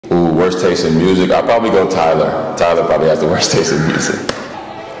worst taste in music, I'll probably go Tyler. Tyler probably has the worst taste in music.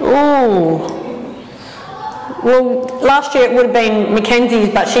 Ooh. Well, last year it would have been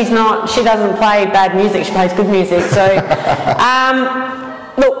Mackenzie's, but she doesn't play bad music, she plays good music. So,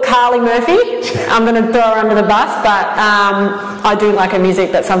 look, Carly Murphy, I'm going to throw her under the bus, but I do like her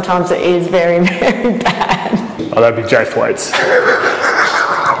music, but sometimes it is very, very bad. Oh, that'd be Jay Thwaites.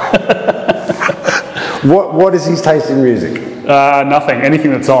 What is his taste in music? Nothing,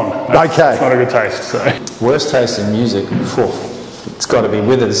 anything that's on. That's not a good taste. So. Worst taste in music? It's got to be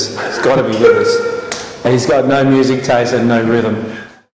Withers. It's got to be Withers. And he's got no music taste and no rhythm.